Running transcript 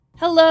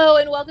Hello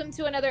and welcome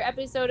to another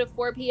episode of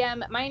 4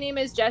 p.m. My name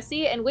is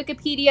Jessie and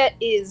Wikipedia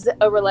is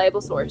a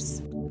reliable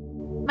source.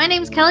 My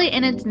name's Kelly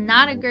and it's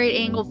not a great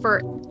angle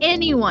for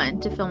anyone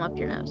to film up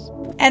your nose.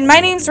 And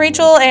my name's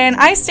Rachel and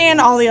I stand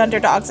all the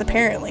underdogs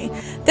apparently.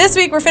 This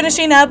week we're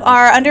finishing up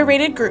our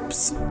underrated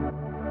groups.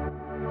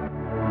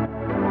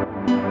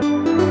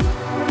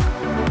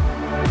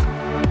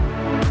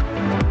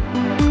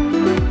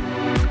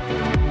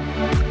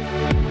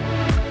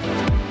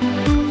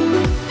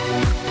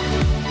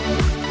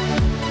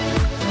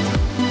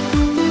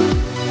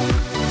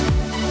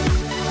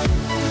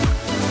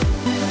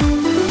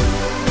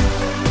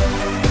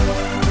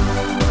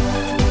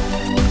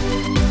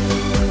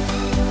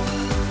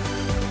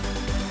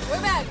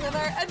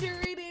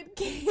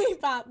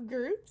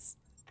 Groups.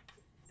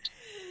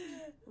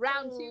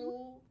 Round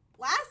 2.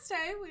 Last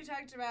time we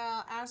talked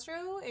about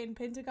Astro and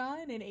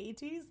Pentagon and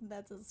ATEEZ, and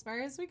that's as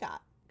far as we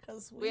got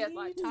because we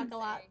talk a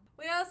lot.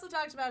 We also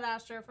talked about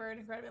Astro for an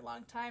incredibly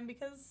long time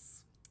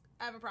because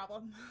I have a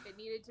problem. It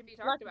needed to be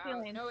talked about.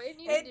 No, it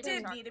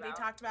did need to be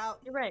talked about.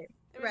 You're right.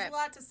 There was a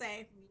lot to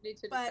say. We need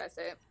to discuss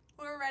it.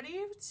 We're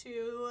ready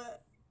to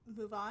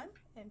move on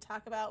and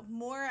talk about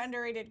more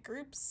underrated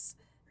groups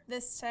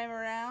this time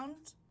around.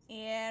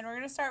 And we're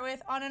going to start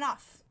with On and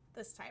Off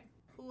this time,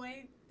 who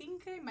I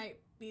think I might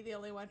be the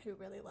only one who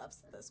really loves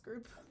this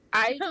group.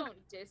 I don't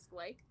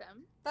dislike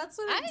them. That's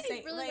what I'm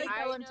saying. Really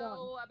I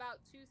know about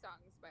 2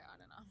 songs by On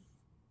and Off.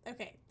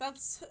 Okay,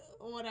 that's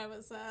what I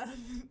was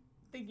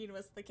thinking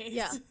was the case.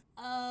 Yeah.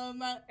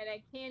 And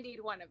I candied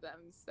one of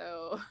them,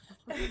 so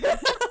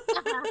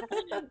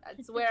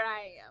that's where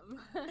I am.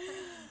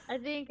 I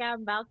think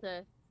I'm about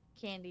to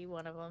candy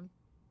one of them.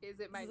 Is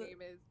it My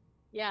Name Is?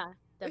 Yeah.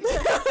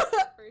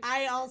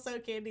 I also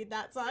candied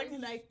that song,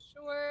 and I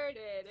sure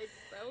did. It's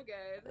so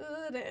good.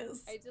 It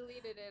is. I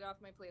deleted it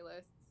off my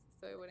playlist,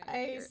 so I wouldn't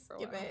hear it for a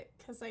while. I skip it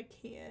because I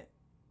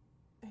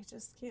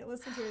just can't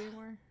listen to it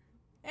anymore.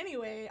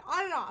 Anyway,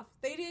 On and Off.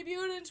 They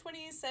debuted in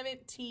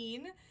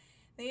 2017.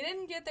 They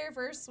didn't get their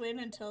first win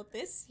until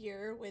this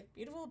year with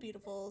Beautiful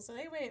Beautiful, so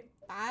they went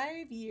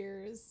 5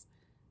 years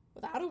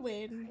without a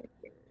win,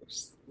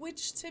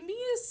 which to me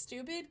is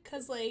stupid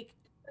because, like,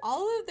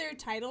 all of their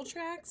title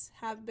tracks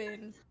have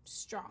been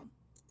strong.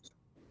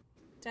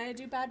 Did I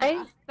do bad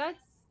math?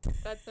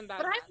 That's some bad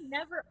but math. I've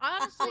never,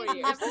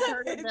 honestly, never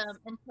heard of them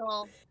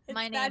until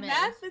My Name Is. Bad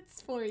math,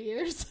 it's 4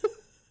 years.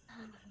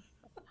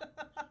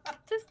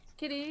 Just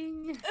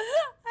kidding.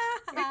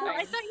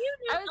 I thought you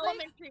knew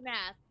elementary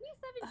math.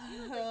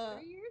 2017 was like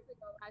 3 years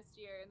ago last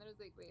year, and then I was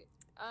like, wait.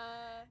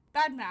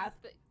 Bad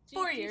math.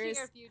 4 years.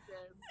 Our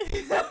future.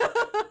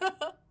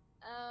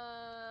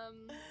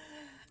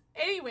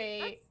 Anyway.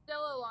 That's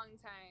still a long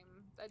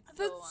time.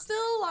 That's still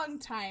a long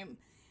time.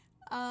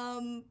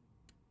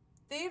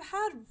 They've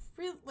had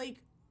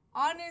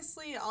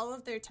honestly, all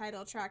of their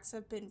title tracks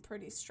have been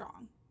pretty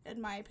strong,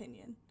 in my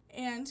opinion.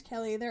 And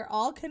Kelly, they're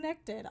all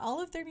connected. All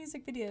of their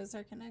music videos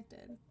are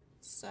connected.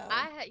 So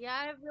I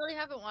really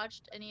haven't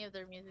watched any of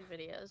their music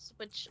videos,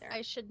 which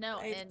I should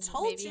know, maybe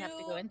have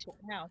to go into it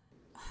now.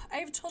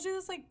 I've told you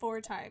this like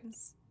 4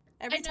 times.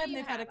 Every time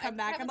they've had to come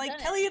back, I'm like,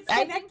 done Kelly, it's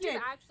I connected. think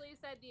you actually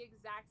said the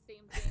exact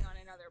same thing on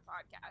another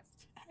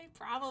podcast. I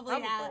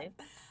probably have.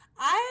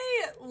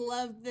 I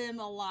love them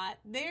a lot.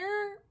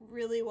 They're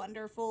really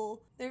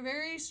wonderful. They're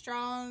very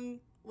strong.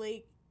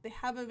 Like, they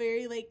have a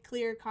very,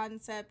 clear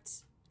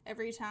concept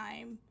every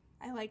time.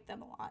 I like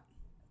them a lot.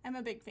 I'm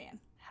a big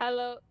fan.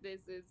 Hello,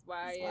 this is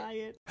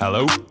Wyatt.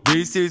 Hello,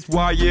 this is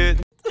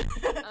Wyatt.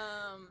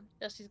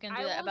 Jesse's gonna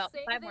do that about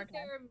 5 more times.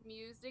 Their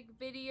music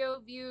video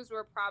views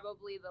were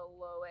probably the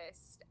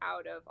lowest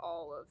out of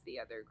all of the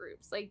other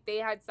groups. Like, they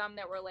had some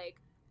that were like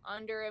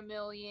under 1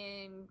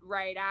 million,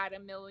 right at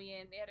 1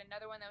 million. They had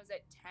another one that was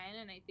at 10,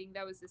 and I think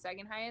that was the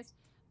second highest.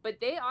 But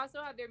they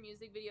also have their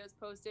music videos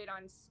posted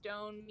on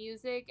Stone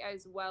Music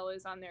as well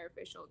as on their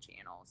official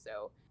channel.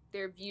 So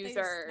their views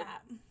I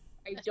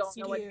don't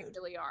know what they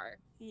really are.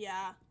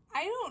 Yeah.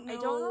 I don't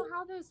know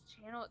how those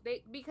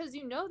because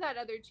you know that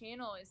other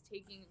channel is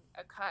taking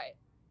a cut,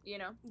 you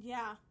know?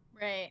 Yeah.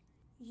 Right.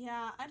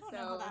 Yeah, I don't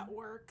know how that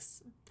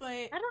works, but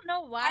I don't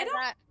know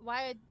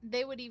why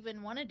they would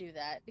even want to do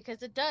that,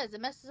 because it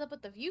messes up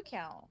with the view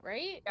count,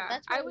 right? Yeah,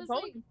 that's what I was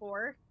voting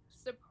for.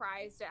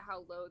 Surprised at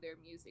how low their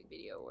music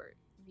video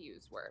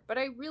views were, but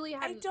I really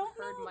hadn't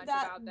heard much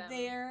about them.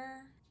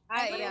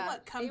 I don't know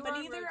what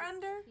company they're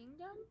under.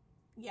 Kingdom?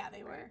 Yeah,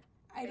 they were.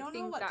 I don't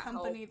know what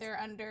company they're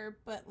under,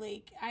 but,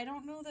 I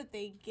don't know that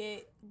they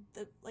get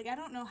I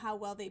don't know how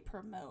well they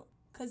promote.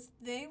 Because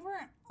they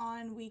weren't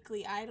on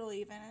Weekly Idol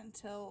even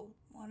until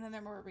one of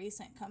their more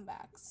recent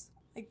comebacks.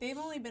 They've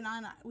only been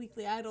on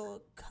Weekly Idol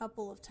a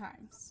couple of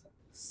times.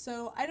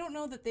 So, I don't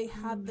know that they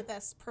have the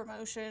best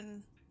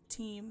promotion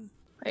team.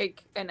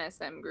 Like an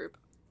SM group.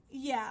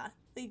 Yeah.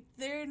 They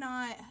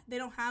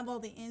don't have all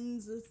the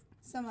ins as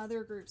some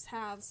other groups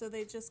have, so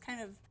they just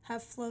kind of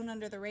have flown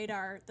under the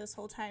radar this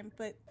whole time.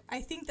 But I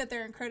think that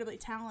they're incredibly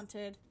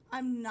talented.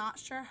 I'm not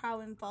sure how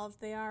involved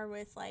they are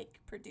with,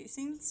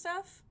 producing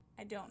stuff.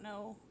 I don't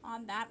know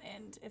on that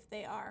end if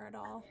they are at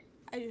all.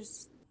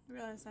 I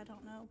realize I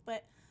don't know,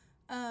 but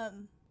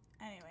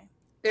anyway.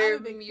 Their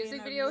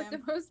music video with the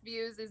most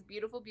views is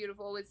Beautiful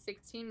Beautiful with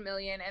 16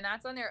 million, and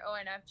that's on their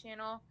ONF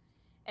channel.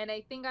 And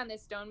I think on the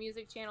Stone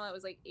Music channel it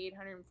was like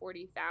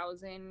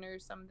 840,000 or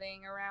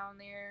something around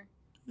there.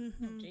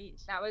 Mm-hmm.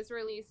 Jeez. That was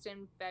released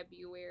in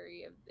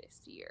February of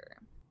this year.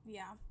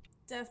 Yeah,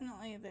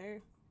 definitely their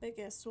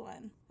biggest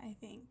one, I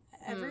think.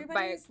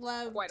 Everybody's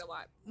loved quite a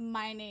lot.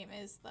 My Name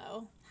Is,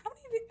 though. How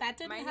many? That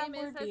didn't have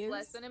more views? My Name Is has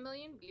less than 1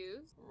 million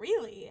views.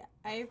 Really?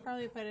 I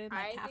probably put in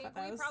like half of those.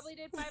 I think we probably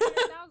did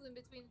 500,000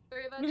 between the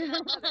three of us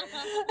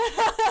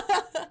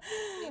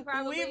and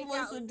our mothers. We've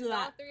listened to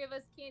that. All three of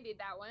us candied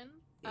that one.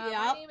 Yep.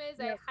 My Name Is,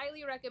 I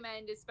highly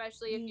recommend,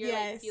 especially if you're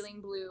like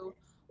feeling blue.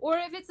 Or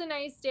if it's a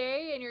nice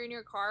day and you're in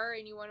your car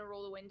and you want to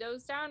roll the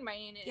windows down, My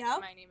Name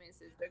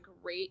Is a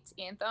great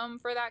anthem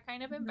for that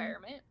kind of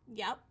environment.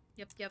 Yep.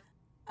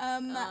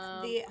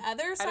 The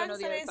other songs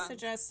that I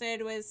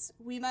suggested was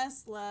We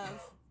Must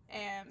Love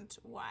and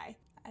Why.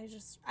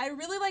 I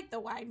really like the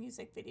Why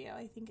music video.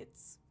 I think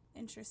it's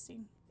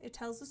interesting. It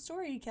tells a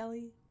story,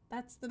 Kelly.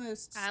 That's the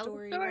most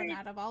story one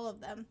out of all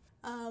of them.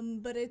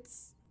 But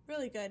it's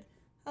really good.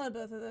 I love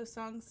both of those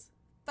songs.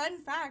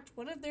 Fun fact,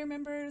 one of their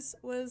members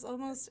was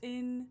almost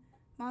in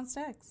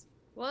Monsta X.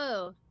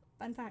 Whoa.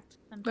 Fun fact.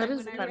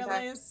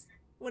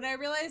 When I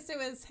realized it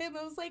was him,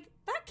 I was like,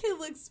 that kid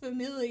looks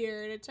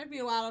familiar. And it took me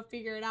a while to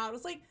figure it out. I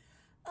was like,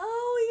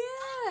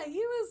 oh, yeah, he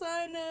was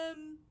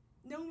on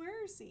No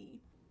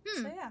Mercy.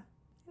 So, yeah.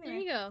 Anyway, there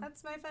you go.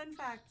 That's my fun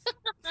fact.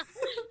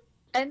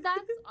 And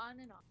that's on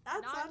and off.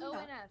 That's not on and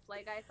ONF off.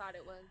 like I thought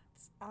it was.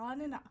 It's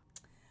on and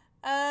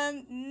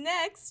off.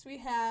 Next, we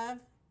have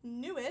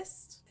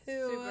Newest.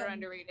 Who, super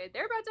underrated.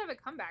 They're about to have a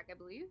comeback, I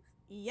believe.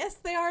 Yes,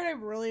 they are. And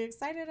I'm really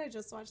excited. I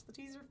just watched the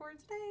teaser for it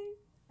today.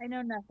 I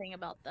know nothing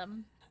about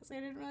them. I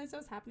didn't realize that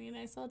was happening, and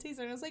I saw a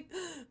teaser, and I was like,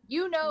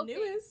 you know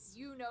Newest. Face.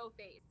 You know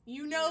Face.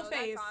 You know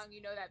Face. That song,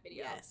 you know that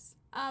video. Yes.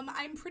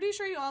 I'm pretty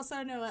sure you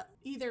also know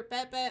either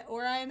Bet Bet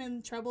or I'm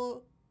in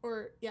Trouble,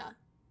 or, yeah,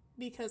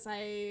 because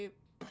I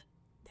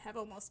have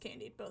almost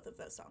candied both of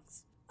those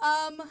songs.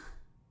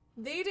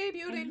 They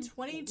debuted in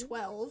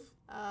 2012,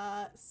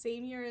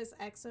 same year as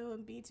EXO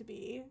and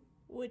B2B,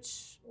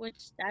 which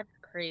that's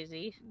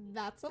crazy.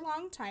 That's a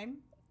long time.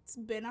 It's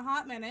been a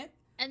hot minute.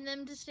 And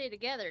them to stay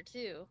together,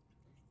 too.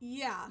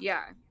 Yeah.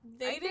 Yeah.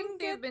 I think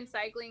they've been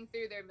cycling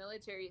through their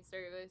military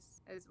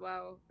service as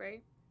well,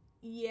 right?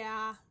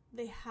 Yeah,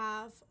 they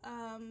have.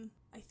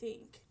 I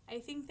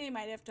think they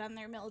might have done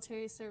their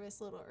military service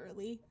a little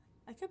early.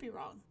 I could be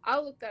wrong.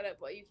 I'll look that up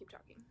while you keep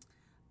talking.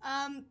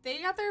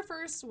 They got their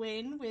first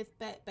win with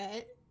Bet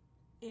Bet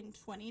in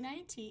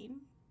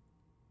 2019.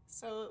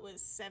 So it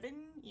was 7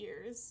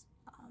 years.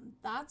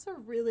 That's a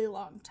really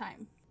long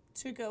time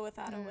to go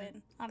without a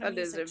win on a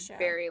music show. That is a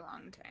very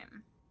long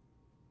time.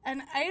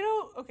 And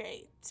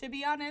to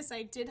be honest,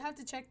 I did have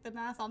to check the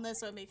math on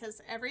this one because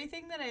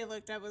everything that I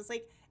looked at was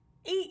like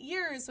 8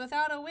 years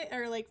without a win,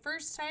 or like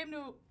first time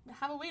to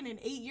have a win in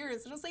 8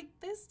 years. And I was like,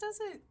 this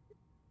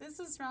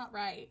is not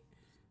right.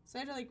 So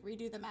I had to like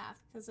redo the math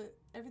because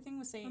everything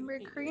was saying.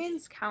 Remember,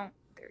 Koreans count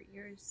their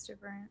years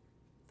different.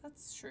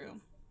 That's true.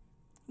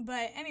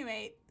 But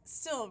anyway,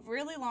 still a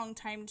really long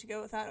time to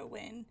go without a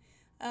win.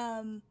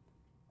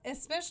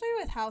 Especially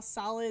with how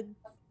solid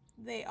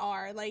they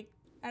are. Like,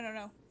 I don't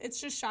know. It's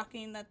just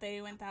shocking that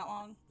they went that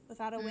long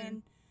without a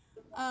win.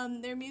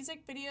 Their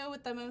music video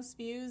with the most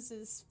views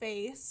is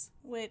Face,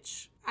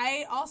 which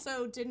I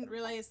also didn't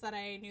realize that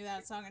I knew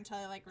that song until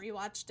I like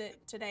rewatched it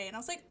today. And I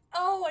was like,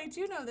 oh, I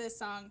do know this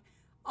song.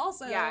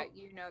 Also, yeah,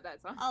 you know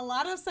that song. A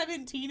lot of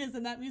 17 is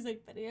in that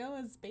music video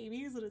as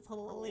babies, and it's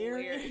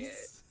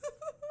hilarious.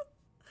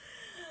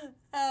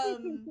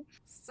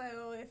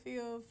 So if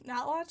you've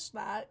not watched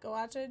that, go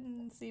watch it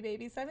and see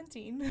Baby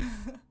 17.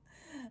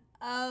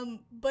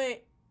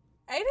 But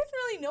I didn't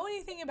really know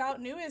anything about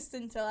Newest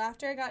until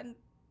after I got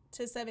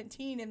to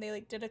 17 and they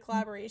like did a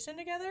collaboration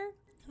together.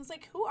 I was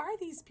like, who are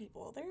these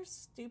people? They're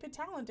stupid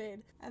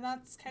talented. And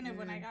that's kind of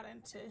when I got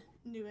into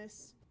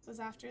Newest, was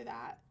after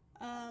that.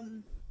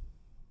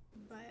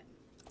 But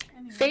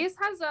anyway. Face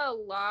has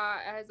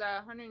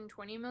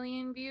 120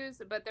 million views,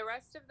 but the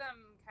rest of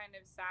them kind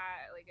of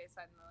sat, like I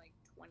said, in the like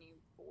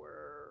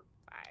 24,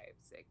 5,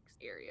 6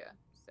 area.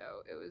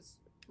 So it was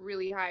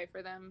really high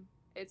for them.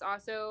 It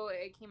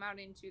came out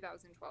in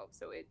 2012,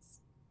 so it's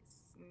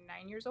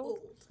 9 years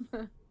old.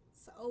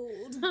 It's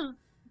old.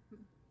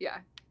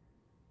 Yeah.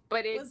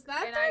 But was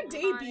that their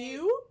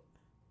debut?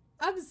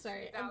 I'm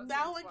sorry. I'm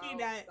now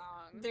looking at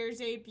their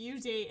debut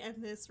date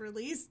and this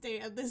release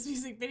date of this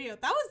music video.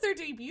 That was their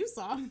debut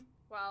song.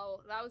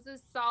 Well, that was a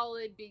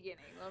solid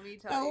beginning, let me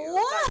tell you. It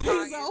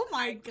was! Oh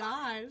my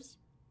gosh.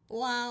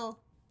 Wow.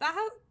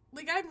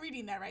 I'm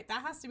reading that right.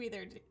 That has to be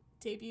their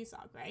debut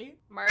song, right?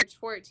 March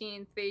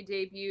 14th, they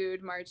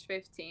debuted March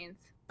 15th.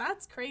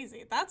 That's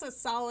crazy. That's a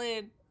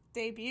solid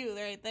debut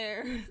right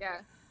there.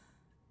 Yeah.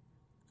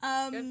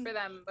 Good for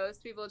them.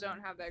 Most people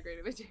don't have that great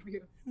of a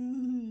debut.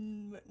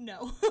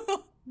 No.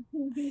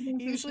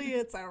 Usually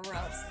it's a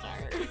rough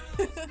start.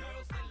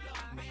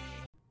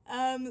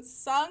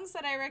 Songs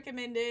that I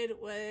recommended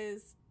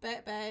was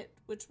Bet Bet,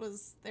 which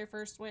was their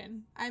first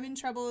win. I'm in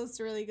Trouble is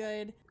really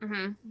good.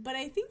 Mm-hmm. But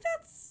I think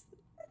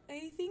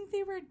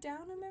they were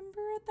down a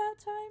member at that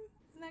time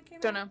when that came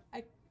out. Don't know.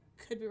 I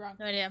could be wrong.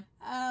 No idea.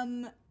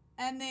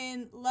 And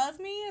then Love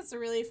Me is a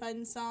really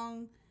fun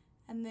song.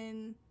 And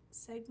then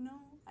Signal,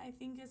 I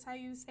think is how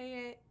you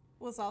say it,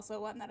 was also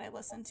one that I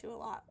listened to a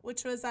lot,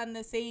 which was on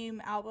the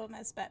same album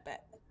as Bet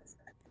Bet.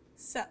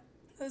 So,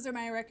 those are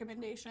my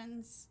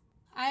recommendations.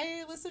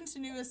 I listened to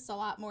Newest a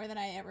lot more than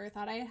I ever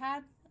thought I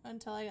had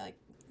until I,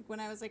 when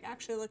I was,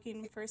 actually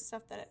looking for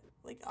stuff that,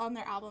 on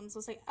their albums,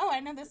 was like, oh, I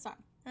know this song,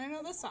 and I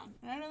know this song,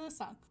 and I know this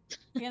song.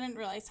 I didn't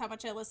realize how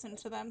much I listened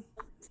to them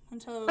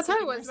until I was That's how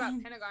it looking was for about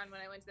something. Pentagon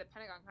when I went to the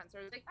Pentagon concert.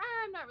 I was like,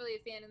 I'm not really a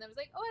fan. And then I was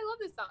like, oh, I love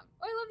this song.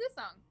 Oh, I love this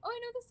song. Oh, I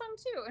know this song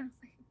too. And I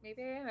was like,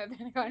 maybe I am a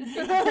Pentagon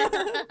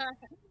fan.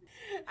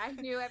 I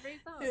knew every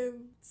song.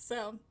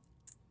 So,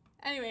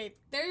 anyway,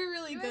 they're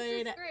really Newest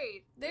good. is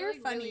great. They're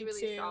like, funny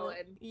really too.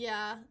 solid.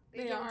 Yeah,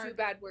 They they don't are. do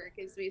bad work,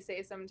 as we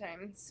say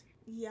sometimes.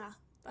 Yeah,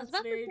 I was that's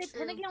about very to say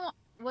true. Pentagon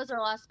was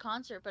our last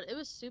concert, but it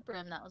was Super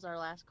M that was our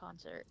last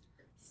concert.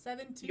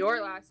 17.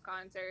 Your last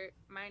concert,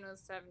 mine was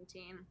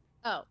 17.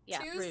 Oh, yeah.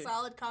 Two rude.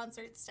 solid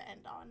concerts to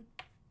end on,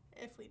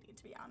 if we need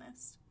to be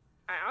honest.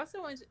 I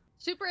also went to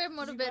Super M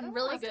would have Did you been go to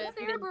really was good. there if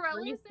we didn't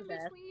Borellis freeze in to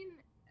death. between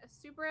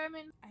Super M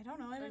and I don't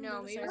know. I or didn't no, go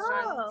to maybe Sarah it's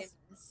Oh. not.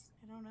 Sanders.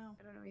 I don't know.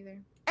 I don't know either.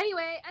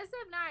 Anyway,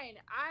 SF9,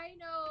 I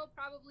know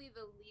probably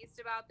the least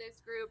about this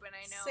group, and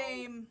I know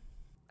Same.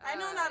 I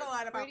know not a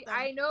lot about them.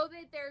 I know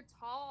that they're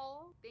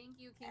tall. Thank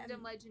you, Kingdom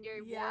And,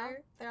 Legendary Yeah, War.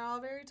 they're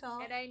all very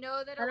tall. And I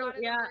know that I a don't- lot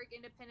of yeah. them work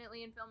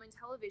independently in film and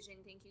television.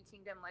 Thank you,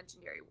 Kingdom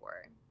Legendary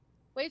War.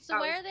 Wait, so That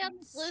why was- are they on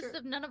this That's list true.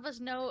 if none of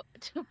us know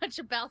too much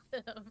about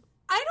them?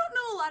 I don't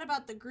know a lot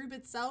about the group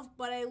itself,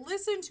 but I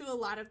listen to a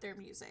lot of their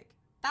music.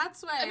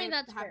 That's why I mean,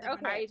 that's have fair. them on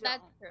Okay, I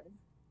that's don't. true.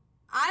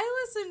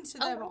 I listen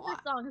to A them a lot of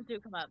lot. their songs do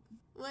come up.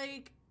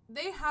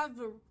 They have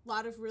a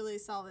lot of really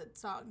solid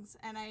songs,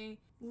 and I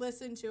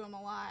listen to them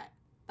a lot.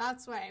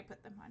 That's why I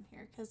put them on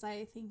here, because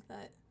I think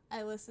that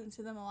I listen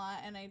to them a lot,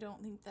 and I don't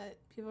think that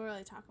people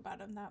really talk about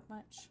them that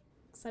much,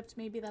 except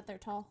maybe that they're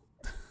tall.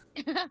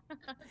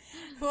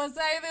 Was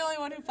I the only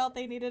one who felt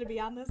they needed to be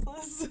on this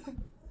list?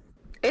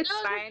 It's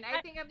No, fine. I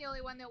I- think I'm the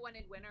only one that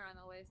wanted Winner on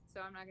the list,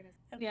 so I'm not gonna.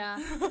 Yeah.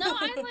 No,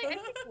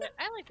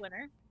 I like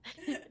Winner.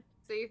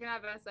 So you can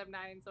have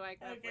SF9, so I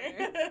can have Okay.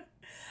 Winner.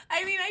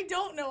 I mean, I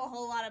don't know a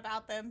whole lot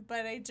about them,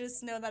 but I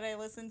just know that I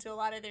listen to a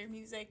lot of their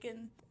music,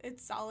 and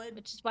it's solid.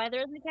 Which is why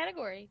they're in the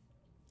category.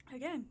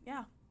 Again,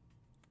 yeah.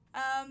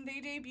 They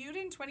debuted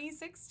in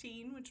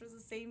 2016, which was the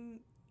same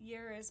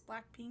year as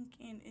Blackpink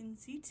and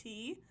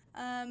NCT.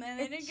 And they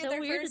didn't It's get so their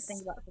weird first. to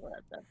think about some of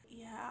that stuff.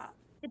 Yeah.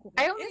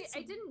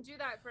 I didn't do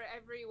that for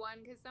everyone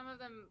because some of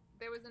them.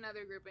 There was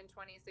another group in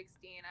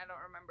 2016. I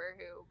don't remember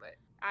who, but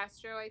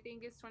Astro I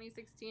think is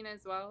 2016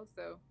 as well.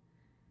 So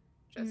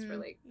just for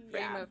frame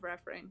yeah. of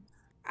reference.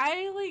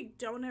 I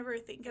don't ever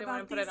think They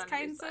wanna about put it these on either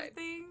kinds of side.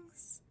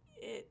 things.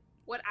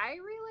 What I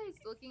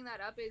realized looking that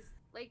up is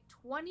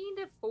 20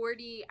 to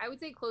 40, I would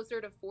say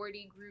closer to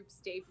 40 groups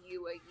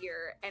debut a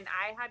year, and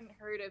I hadn't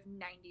heard of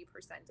 90%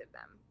 of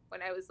them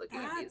when I was looking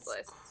at these That's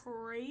lists.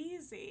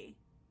 crazy.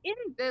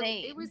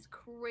 Insane. It was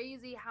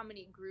crazy how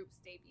many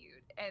groups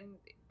debuted, and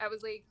I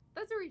was like,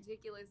 that's a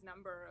ridiculous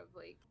number of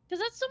Because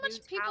that's so new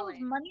much people's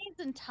talent. monies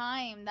and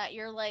time that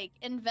you're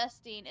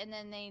investing, and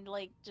then they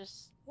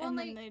just. well, And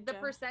then they the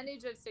don't.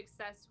 percentage of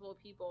successful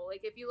people.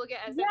 If you look at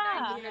SF9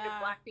 Yeah. compared to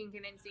Blackpink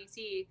and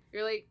NCT,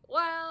 you're like,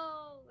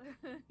 well,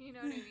 you know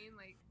what I mean?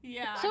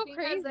 Yeah. So Blackpink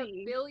has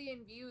crazy. 1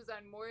 billion views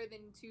on more than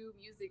 2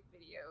 music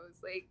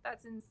videos.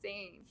 That's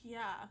insane.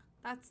 Yeah.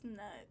 That's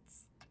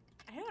nuts.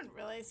 I didn't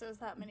realize there was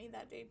that many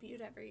that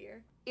debuted every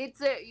year. There's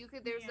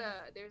Yeah.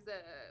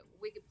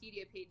 a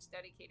Wikipedia page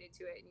dedicated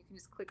to it, and you can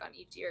just click on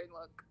each year and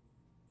look.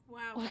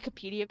 Wow.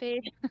 Wikipedia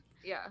page.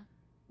 Yeah,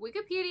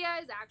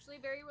 Wikipedia is actually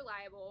very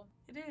reliable.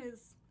 It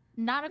is.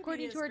 Not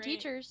according Wikipedia's to our great.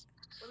 teachers.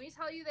 Let me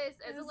tell you this,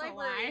 as It a is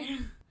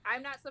librarian,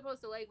 I'm not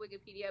supposed to like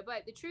Wikipedia,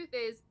 but the truth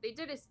is, they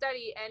did a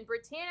study, and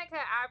Britannica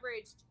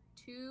averaged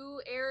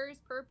 2 errors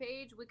per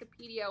page.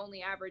 Wikipedia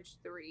only averaged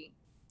 3.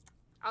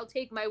 I'll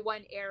take my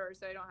 1 error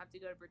so I don't have to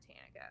go to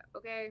Britannica,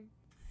 okay?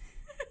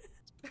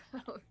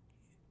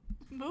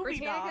 Moving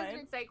Britannica's an on.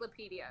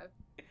 encyclopedia.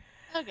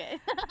 Okay.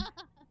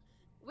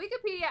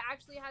 Wikipedia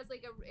actually has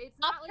it's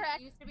Off not like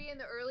track. it used to be in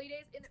the early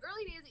days. In the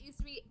early days, it used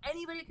to be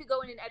anybody could go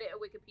in and edit a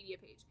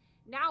Wikipedia page.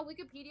 Now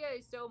Wikipedia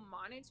is so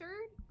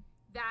monitored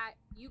that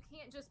you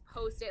can't just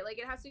post it.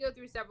 It has to go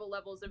through several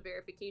levels of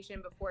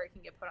verification before it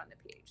can get put on the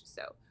page.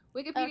 So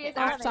Wikipedia Okay, is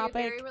off actually topic.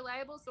 a very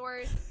reliable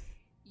source.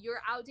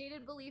 Your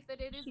outdated belief that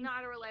it is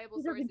not a reliable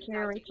He source doesn't is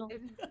care, Rachel.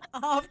 outdated.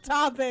 Off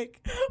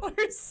topic.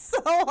 We're so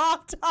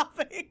off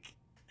topic.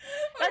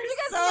 We're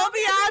because so nobody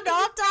beyond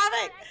else off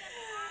topic.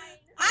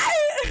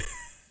 I.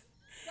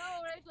 Go,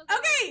 Rachel, go.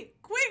 Okay,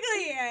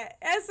 quickly.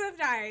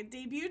 SF9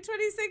 debuted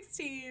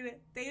 2016.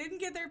 They didn't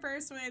get their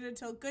first win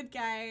until Good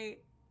Guy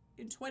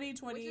in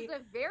 2020. Which is a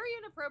very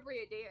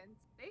inappropriate dance.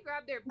 They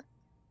grabbed their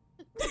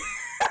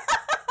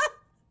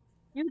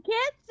You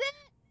can't sit.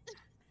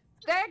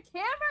 The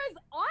camera's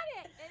on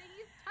it, and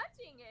he's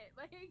touching it.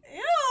 Like,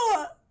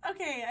 ew.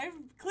 Okay, I've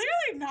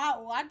clearly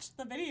not watched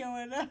the video,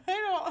 and I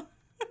don't.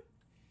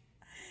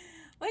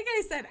 Like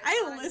I said,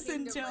 I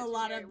listen to a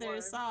lot of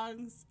their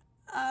songs.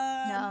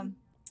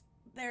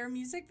 Their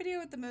music video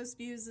with the most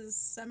views is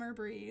Summer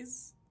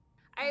Breeze.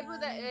 I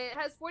put that it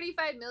has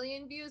 45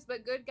 million views,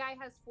 but Good Guy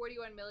has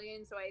 41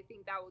 million, so I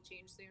think that will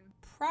change soon.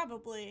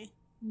 Probably.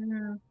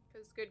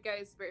 Because Good Guy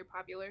is very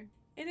popular.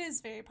 It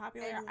is very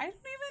popular. I don't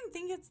even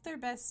think it's their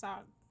best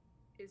song.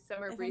 Is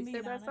Summer Breeze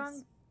their best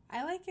song?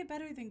 I like it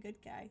better than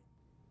Good Guy,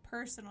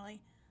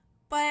 personally.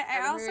 But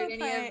I also heard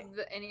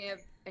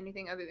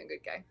anything other than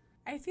Good Guy.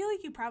 I feel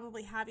like you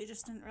probably have. You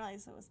just didn't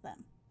realize it was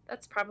them.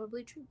 That's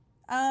probably true.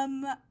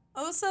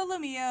 Oso Lo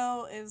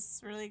Mio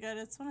is really good.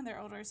 It's one of their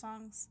older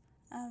songs.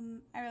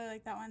 I really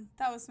like that one.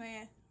 That was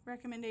my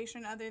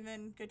recommendation other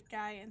than Good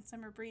Guy and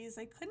Summer Breeze.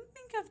 I couldn't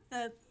think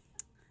of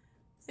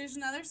there's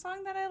another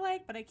song that I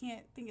like, but I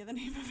can't think of the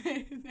name of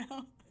it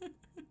now.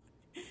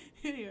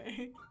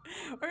 Anyway,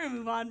 we're going to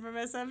move on from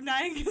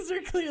SF9 because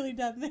we're clearly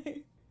done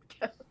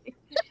there.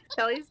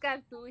 Kelly's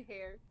got who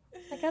hair.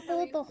 I got the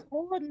little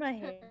hole in my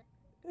hair.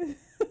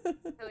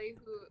 Kelly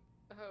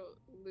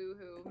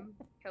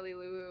Kelly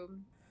Lou Who.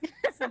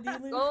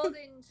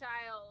 Golden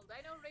Child.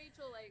 I know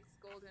Rachel likes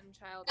Golden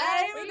Child.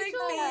 I'm a big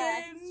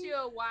fan. To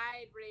a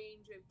wide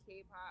range of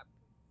K-pop.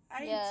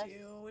 I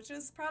do, which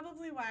is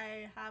probably why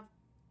I have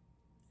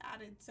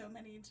added so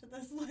many to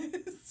this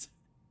list.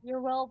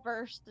 You're well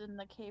versed in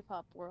the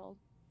K-pop world.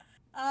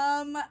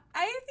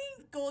 I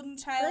think Golden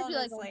Child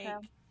is like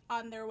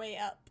on their way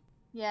up.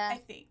 Yeah. I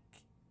think.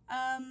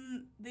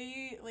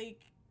 They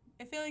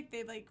I feel like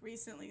they've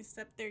recently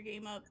stepped their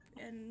game up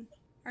and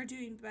are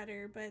doing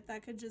better, but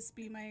that could just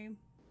be my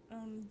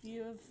own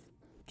view of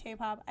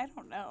K-pop. I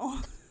don't know.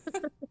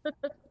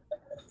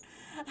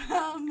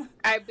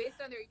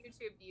 Based on their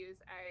YouTube views,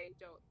 I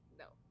don't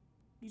know.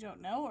 You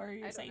don't know, or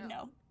you're saying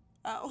no?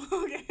 Oh,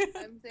 okay.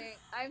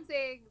 I'm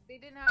saying they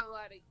didn't have a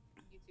lot of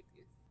YouTube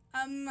views.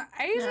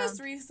 I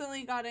just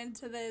recently got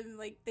into them.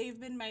 They've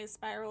been my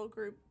Spiral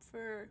group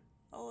for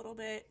a little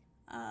bit.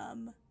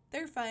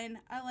 They're fun.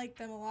 I like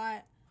them a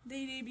lot.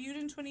 They debuted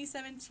in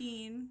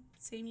 2017,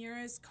 same year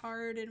as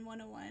Card and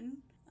 101.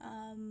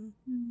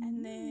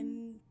 And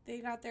then they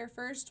got their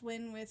first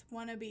win with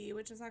Wannabe,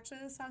 which is actually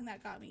the song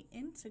that got me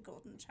into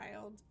Golden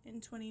Child in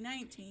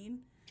 2019.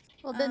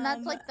 Well, then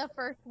that's the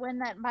first win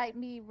that might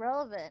be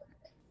relevant.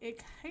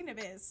 It kind of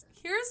is.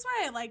 Here's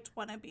why I liked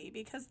Wannabe,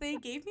 because they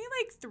gave me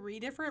 3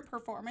 different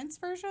performance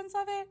versions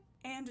of it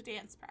and a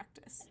dance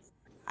practice.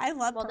 I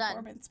love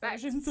performance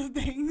versions of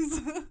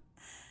things.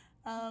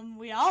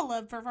 We all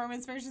love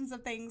performance versions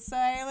of things, so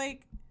I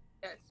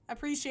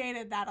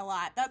appreciated that a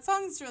lot. That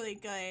song's really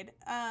good.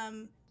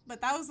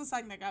 But that was the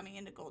song that got me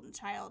into Golden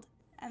Child.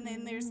 And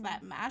then there's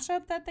that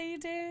mashup that they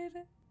did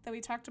that we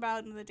talked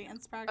about in the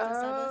dance practice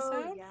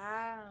episode.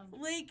 Yeah.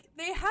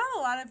 They have a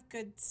lot of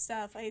good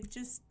stuff. I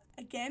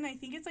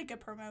think it's a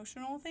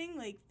promotional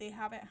thing. They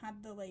haven't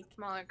had the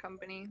smaller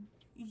company.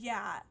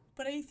 Yeah,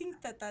 but I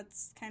think that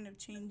that's kind of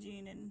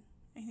changing, and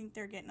I think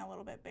they're getting a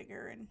little bit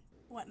bigger and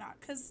whatnot,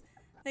 because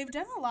they've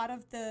done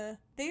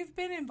they've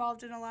been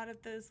involved in a lot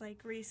of those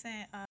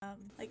recent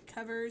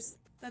covers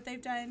that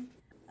they've done.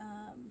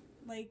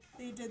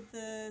 They did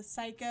the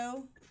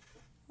Psycho.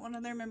 One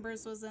of their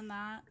members was in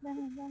that. I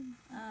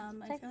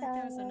feel like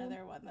there was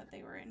another one that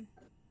they were in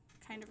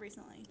kind of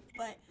recently.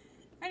 But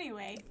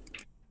anyway,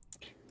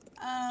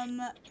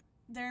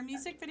 their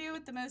music video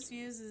with the most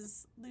views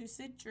is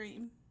Lucid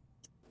Dream.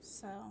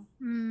 So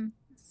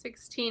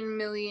 16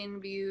 million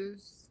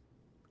views.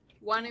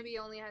 Wannabe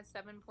only has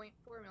 7.4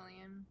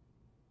 million.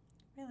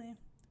 Really?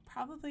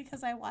 Probably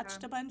because I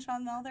watched a bunch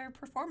on all their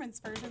performance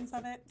versions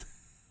of it.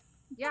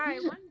 Yeah, I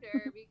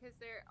wonder, because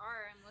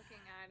I'm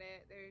looking at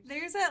it.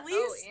 There's at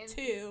least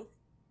 2.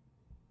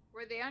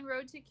 Were they on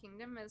Road to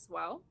Kingdom as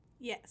well?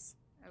 Yes.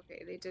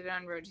 Okay, they did it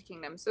on Road to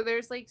Kingdom. So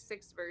there's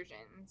 6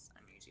 versions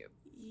on YouTube.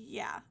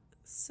 Yeah.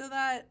 So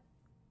that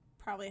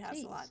probably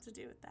has a lot to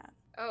do with that.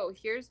 Oh,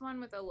 here's one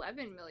with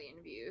 11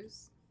 million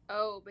views.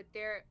 Oh, but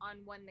they're on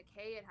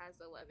 1TheK, it has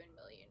 11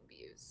 million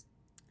views.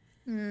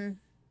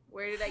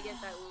 Where did I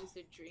get that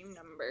Lucid Dream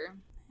number?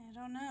 I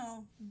don't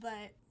know,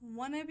 but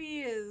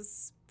Wannabe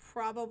is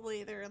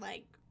probably their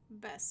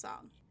best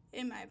song,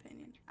 in my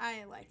opinion.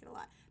 I like it a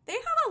lot. They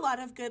have a lot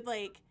of good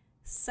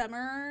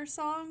summer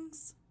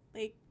songs,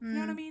 you know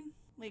what I mean?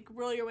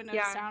 Roll Your Windows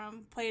Down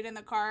and Play It in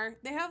the Car.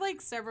 They have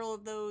several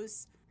of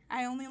those.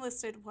 I only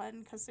listed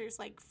one because there's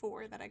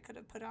 4 that I could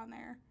have put on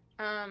there.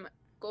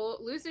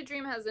 Lucid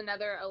Dream has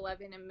another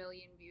 11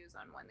 million views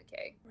on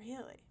 1TheK.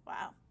 Really?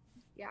 Wow.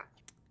 Yeah.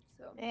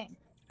 So dang.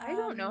 I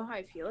don't know how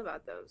I feel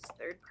about those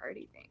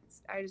third-party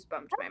things. I just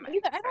bumped my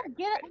mic. I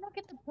don't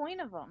get the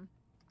point of them.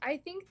 I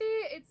think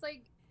it's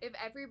if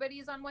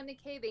everybody's on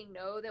 1TheK, they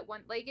know that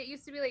it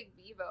used to be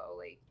Vivo.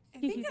 I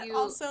think it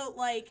also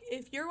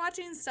if you're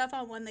watching stuff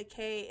on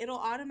 1TheK, it'll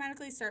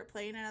automatically start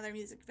playing another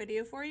music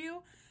video for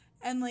you,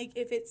 and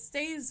if it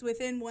stays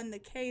within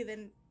 1TheK,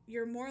 then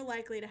you're more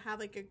likely to have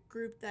like a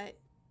group that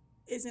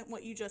isn't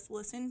what you just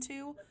listened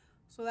to.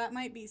 So that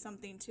might be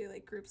something too.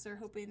 Like groups are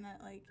hoping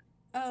that like,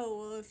 oh,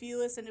 well, if you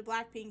listen to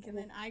Blackpink and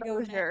then I go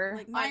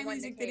like my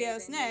music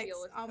video's next,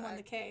 I'll win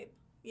the K.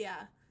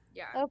 Yeah.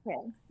 Yeah. Okay.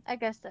 I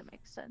guess that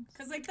makes sense.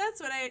 Cause like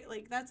that's what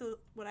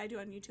I do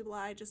on YouTube a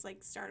lot. I just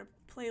like start a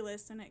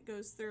playlist and it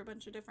goes through a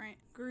bunch of different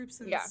groups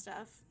and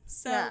stuff.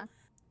 So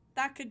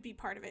that could be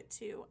part of it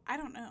too. I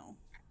don't know.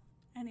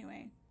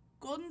 Anyway,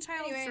 Golden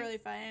Child's really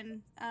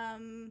fun.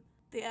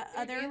 The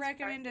other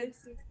recommended,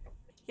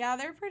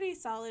 they're pretty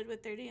solid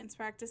with their dance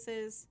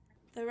practices.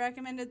 The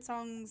recommended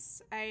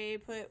songs I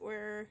put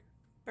were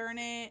Burn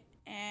It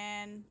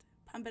and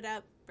Pump It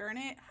Up. Burn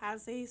It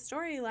has a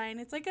storyline.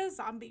 It's like a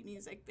zombie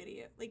music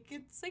video. Like,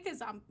 it's like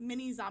a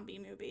mini zombie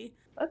movie.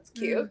 That's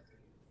cute.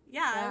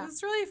 Yeah, it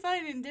was really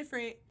fun and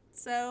different.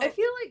 So I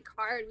feel like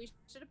Card. We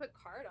should have put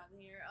Card on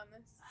here on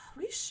this.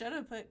 We should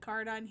have put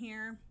Card on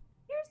here.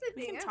 Here's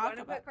the thing. I want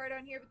to put Card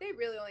on here, but they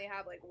really only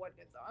have like one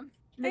good song.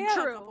 They have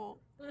a couple.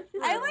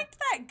 I liked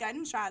that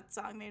Gunshot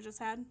song they just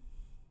had.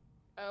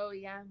 Oh,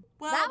 yeah.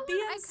 Well,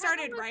 BM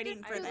started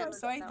writing for them,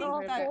 so I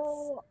think that's...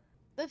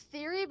 The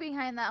theory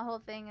behind that whole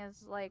thing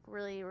is, like,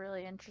 really,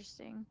 really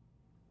interesting.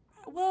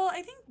 Well,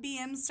 I think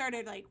BM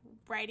started, like,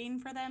 writing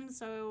for them,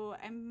 so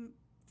I'm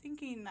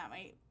thinking that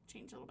might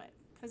change a little bit.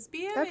 Because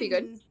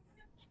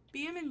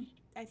BM and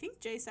I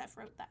think JSF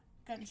wrote that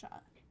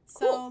Gunshot. So,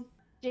 cool.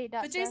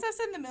 But JSF's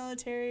in the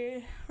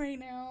military right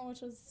now,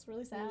 which is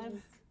really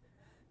sad.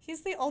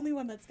 He's the only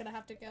one that's going to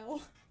have to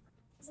go.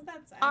 Isn't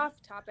that sad?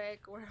 Off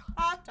topic.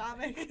 Off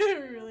topic.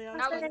 Really off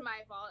topic. That was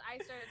my fault. I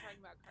started talking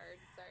about Card.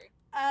 Sorry.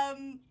 I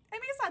mean,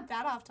 it's not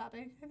that off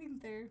topic. I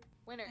think they're...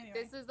 Winner. Anyway.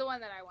 This is the one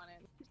that I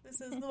wanted.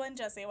 This is the one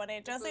Jesse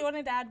wanted. Jesse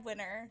wanted to add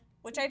Winner,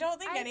 which I don't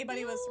think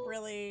anybody was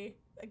really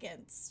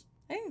against.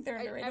 I think they're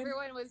underrated.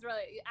 Everyone was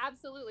really,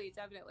 absolutely,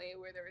 definitely,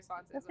 were the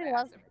responses. I feel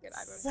like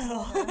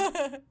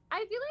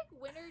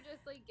Winner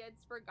just, like,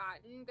 gets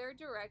forgotten. They're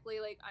directly,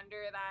 like,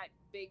 under that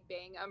Big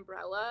Bang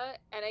umbrella.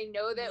 And I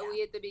know that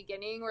we, at the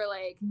beginning, were,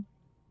 like,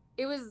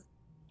 it was,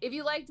 if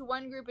you liked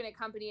one group in a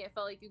company, it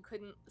felt like you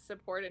couldn't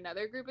support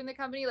another group in the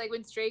company. Like,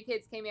 when Stray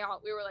Kids came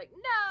out, we were like,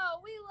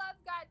 no, we love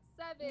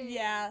GOT7.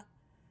 Yeah.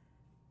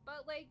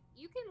 But, like,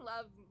 you can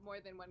love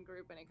more than one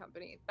group in a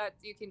company.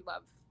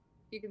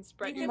 You can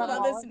spread your love. You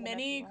can love as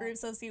many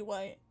groups as you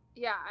want.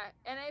 Yeah,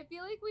 and I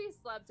feel like we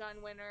slept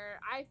on Winner.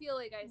 I feel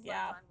like I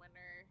slept on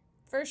Winner.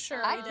 For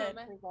sure, I did.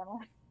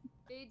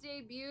 They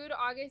debuted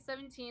August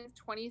 17th,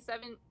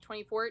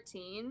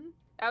 2014.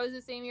 That was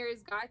the same year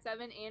as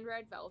GOT7 and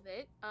Red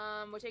Velvet,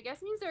 which I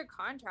guess means their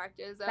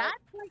contract is up.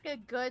 That's like a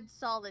good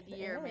solid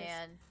year,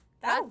 man.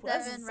 That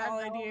was a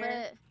solid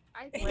year.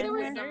 I think there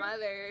were some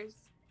others.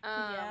 So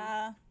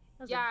I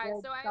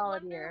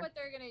wonder what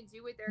they're going to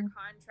do with their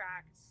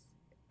contracts.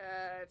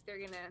 If they're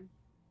gonna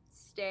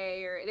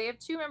stay, or they have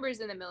 2 members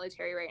in the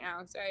military right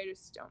now, so I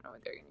just don't know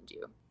what they're gonna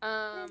do.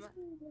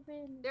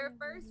 Their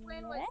first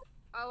win was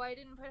I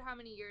didn't put how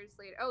many years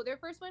later. Oh, their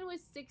first win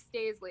was 6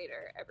 days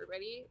later.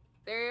 Everybody,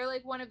 they're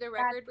like one of the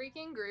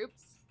record-breaking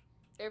groups.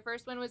 Their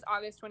first win was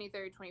August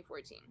 23rd,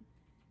 2014.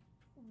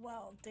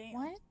 Well, damn.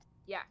 What?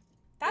 Yeah.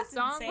 That's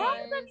insane. How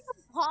is that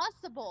even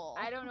possible?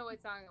 I don't know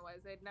what song it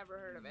was. I'd never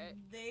heard of it.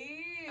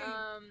 They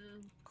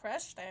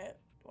crushed it.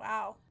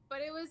 Wow.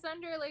 But it was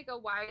under like a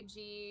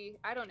YG.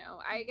 I don't know.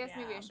 I guess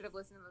maybe I should have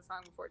listened to the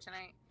song before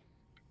tonight.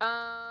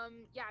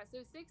 So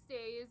 6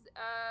 days.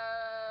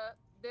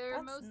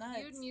 Their most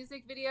viewed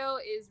music video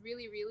is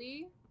Really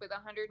Really with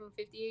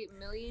 158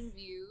 million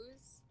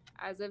views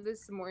as of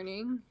this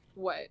morning.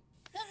 What?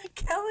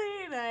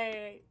 Kelly and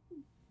I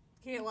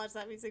can't watch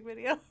that music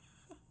video.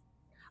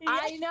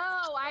 I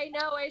know.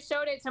 I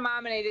showed it to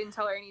Mom and I didn't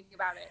tell her anything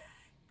about it.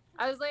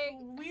 I was like,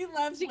 we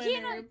love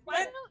Winner,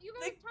 but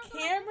the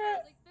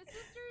camera... Like, the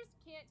sisters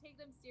can't take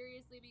them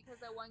seriously because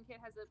that one kid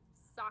has a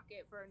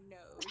socket for a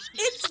nose.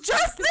 It's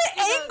just the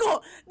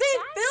angle. They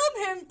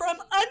film him from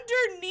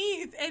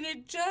underneath, and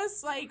it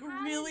just like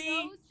really.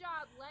 Nose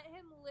job. Let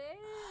him live.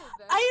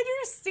 I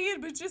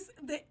understand,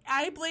 but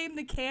I blame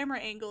the camera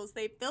angles.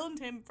 They filmed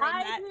him from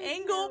that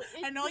angle,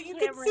 and all you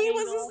could see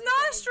was his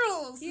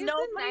nostrils. He's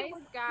a nice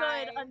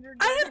guy.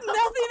 I have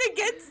nothing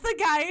against the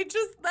guy. It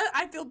just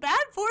I feel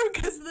bad for him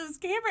because those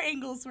camera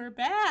angles were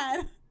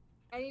bad.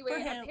 Anyway,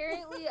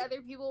 apparently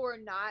other people were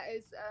not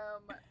as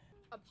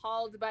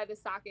appalled by the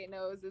socket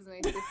nose as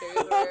my sisters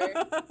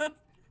were.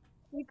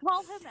 We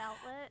call him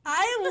Outlet.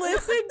 I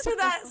listen to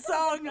that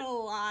song a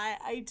lot.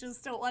 I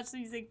just don't watch the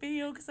music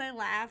video because I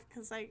laugh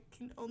because I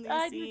can only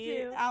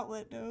see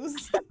Outlet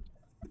nose.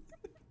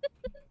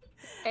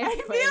 I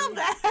feel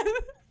bad.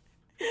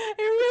 I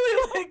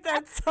really like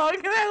that song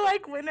and I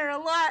like Winner a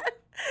lot.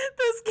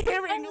 Those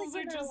camera angles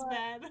are just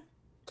bad.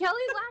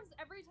 Kelly laughs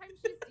every time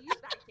she sees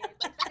that kid.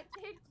 Like, that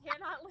kid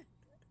cannot live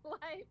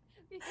life.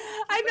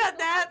 I'm not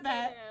that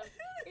bad.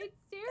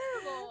 It's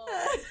terrible.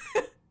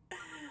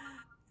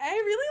 I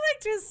really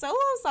liked his solo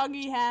song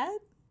he had.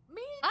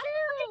 Me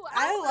too.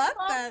 I love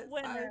that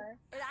Winner. song.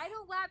 And I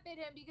don't laugh at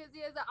him because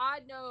he has an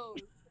odd nose.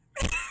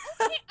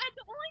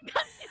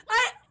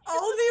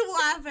 only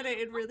laugh at it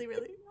and really,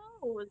 really.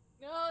 No,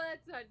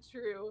 that's not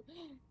true.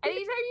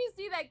 Anytime you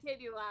see that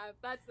kid, you laugh.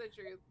 That's the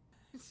truth.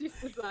 She's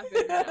just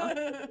laughing now.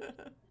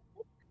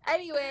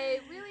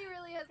 Anyway, Really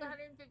Really has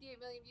 158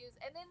 million views,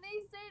 and then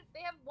they said they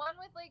have one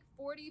with like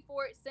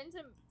 44.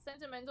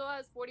 Sentimental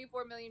has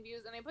 44 million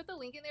views, and I put the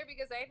link in there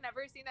because I had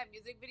never seen that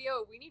music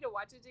video. We need to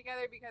watch it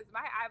together because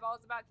my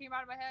eyeballs about came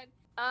out of my head.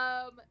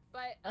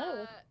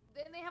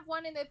 Then they have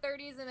one in the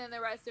 30s, and then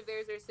the rest of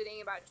theirs are sitting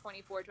about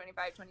 24,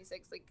 25,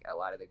 26, like a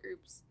lot of the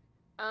groups.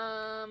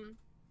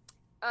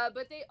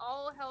 But they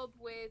all help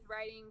with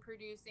writing,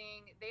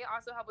 producing. They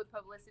also help with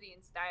publicity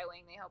and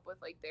styling. They help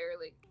with like their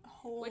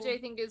which I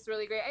think is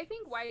really great. I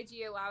think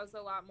YG allows a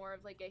lot more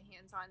of like a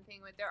hands-on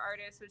thing with their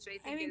artists, which I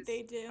think is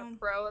they do. a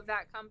pro of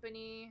that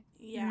company.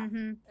 Yeah.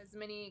 As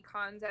many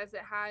cons as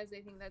it has,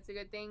 I think that's a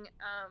good thing.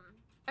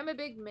 I'm a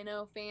big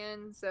Minnow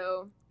fan,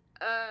 so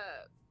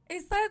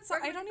is that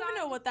I don't even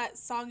know what that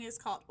song is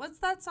called. What's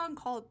that song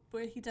called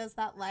where he does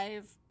that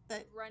live?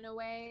 That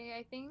Runaway,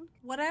 I think.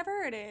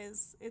 Whatever it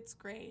is, it's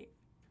great.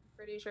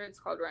 Pretty sure it's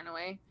called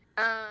Runaway.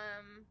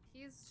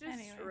 He's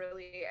just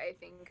really, I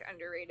think,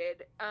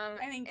 underrated.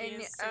 I think he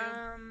is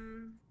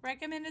too.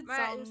 Recommended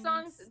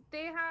songs.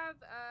 They have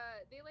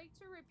they like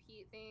to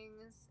repeat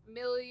things.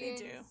 Millions.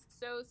 They do.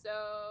 So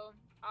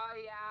Oh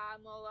Yeah,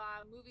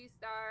 Mola, Movie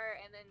Star,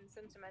 and then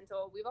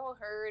Sentimental. We've all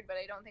heard, but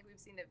I don't think we've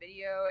seen the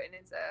video, and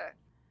it's a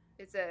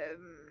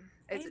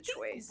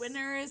choice.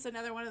 Winner is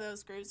another one of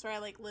those groups where I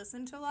like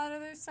listen to a lot of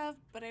their stuff,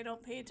 but I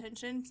don't pay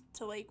attention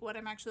to like what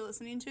I'm actually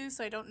listening to,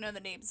 so I don't know the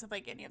names of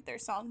like any of their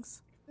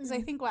songs. Because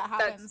I think what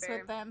happens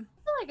with them. I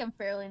feel like I'm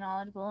fairly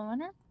knowledgeable in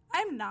Winner.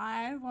 I'm not.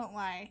 I won't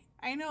lie.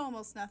 I know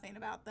almost nothing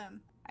about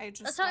them.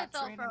 That's how I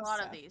felt for a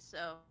lot of these,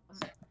 so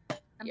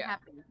I'm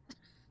happy.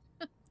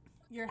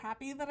 You're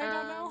happy that I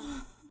don't know?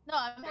 No,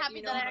 I'm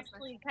happy that I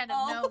actually kind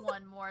of know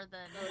one more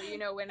than...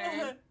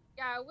 Winner.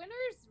 Yeah,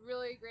 Winner's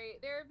really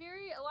great.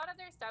 A lot of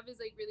their stuff is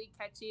like really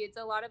catchy. It's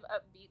a lot of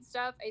upbeat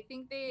stuff. I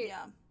think they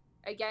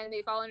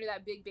fall under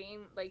that Big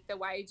Bang, like the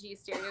YG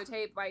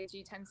stereotype.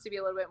 YG tends to be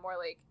a little bit more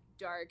like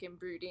dark and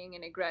brooding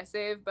and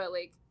aggressive, but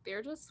like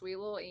they're just sweet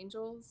little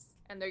angels,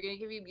 and they're gonna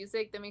give you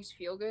music that makes you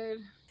feel good.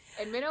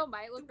 And Minnow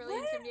might look really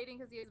intimidating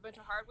because he has a bunch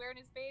of hardware in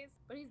his face,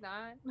 but he's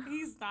not.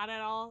 He's not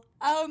at all.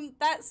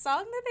 That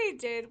song that they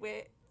did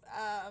with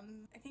I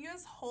think it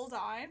was Hold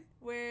On,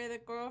 where the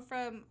girl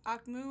from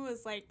Akmu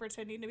was like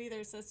pretending to be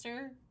their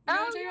sister.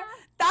 That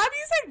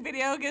music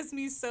video gives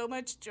me so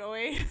much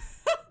joy.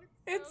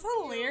 It's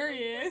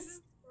hilarious.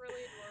 It's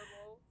really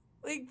adorable.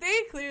 Like,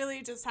 they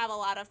clearly just have a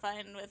lot of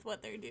fun with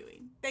what they're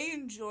doing. They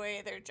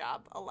enjoy their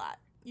job a lot.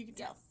 You can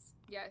tell.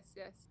 Yes.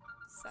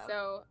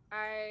 So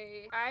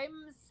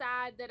I'm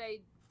sad that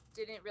I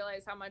didn't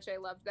realize how much I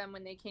loved them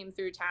when they came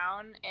through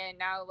town, and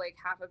now like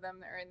half of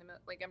them are in the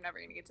like I'm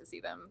never gonna get to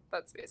see them.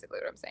 That's basically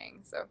what I'm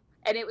saying. So,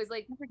 and it was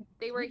like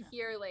they were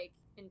here like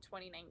in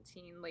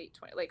 2019, like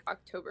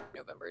October,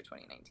 November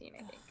 2019, I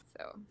think.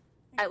 So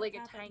at like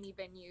a tiny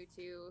venue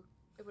too.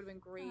 It would have been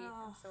great.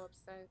 I'm so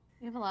upset.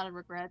 We have a lot of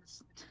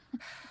regrets.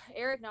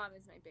 Eric Nam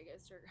is my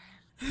biggest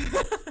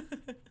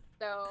regret.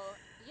 So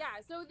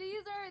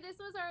this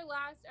was our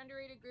last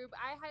underrated group.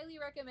 I highly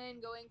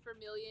recommend going for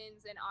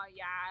Millions and Oh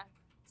Yeah.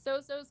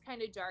 So-So's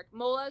kind of dark.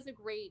 Mola is a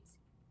great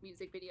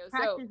music video.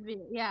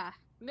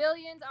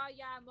 Millions, Oh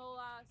Yeah,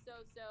 Mola,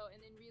 So-So,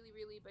 and then Really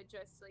Really, but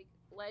just like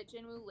let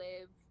Jinwoo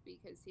live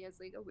because he has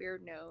like a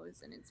weird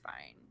nose and it's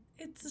fine.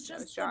 It's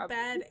just a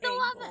bad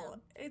angle.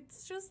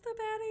 It's just a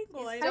bad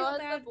angle. He still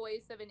has the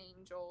voice of an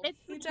angel.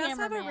 He does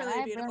have a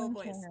really beautiful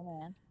voice.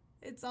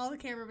 It's all the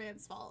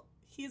cameraman's fault.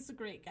 He's a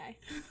great guy.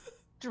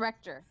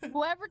 Director.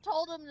 Whoever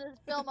told him to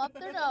film up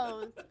their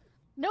nose.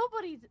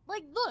 Nobody's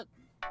like, look,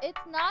 it's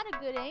not a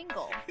good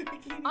angle.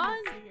 On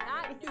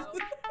that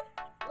note,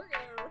 we're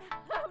gonna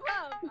wrap up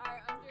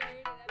our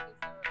underrated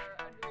episode, our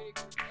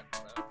underrated group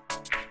episode.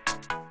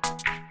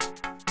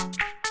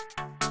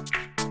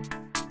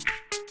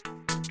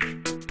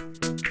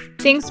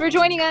 Thanks for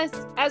joining us.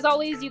 As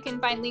always, you can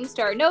find links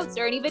to our notes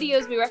or any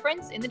videos we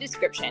reference in the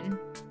description.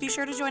 Be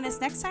sure to join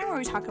us next time where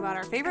we talk about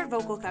our favorite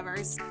vocal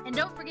covers. And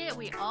don't forget,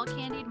 we all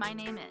candied My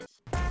Name Is.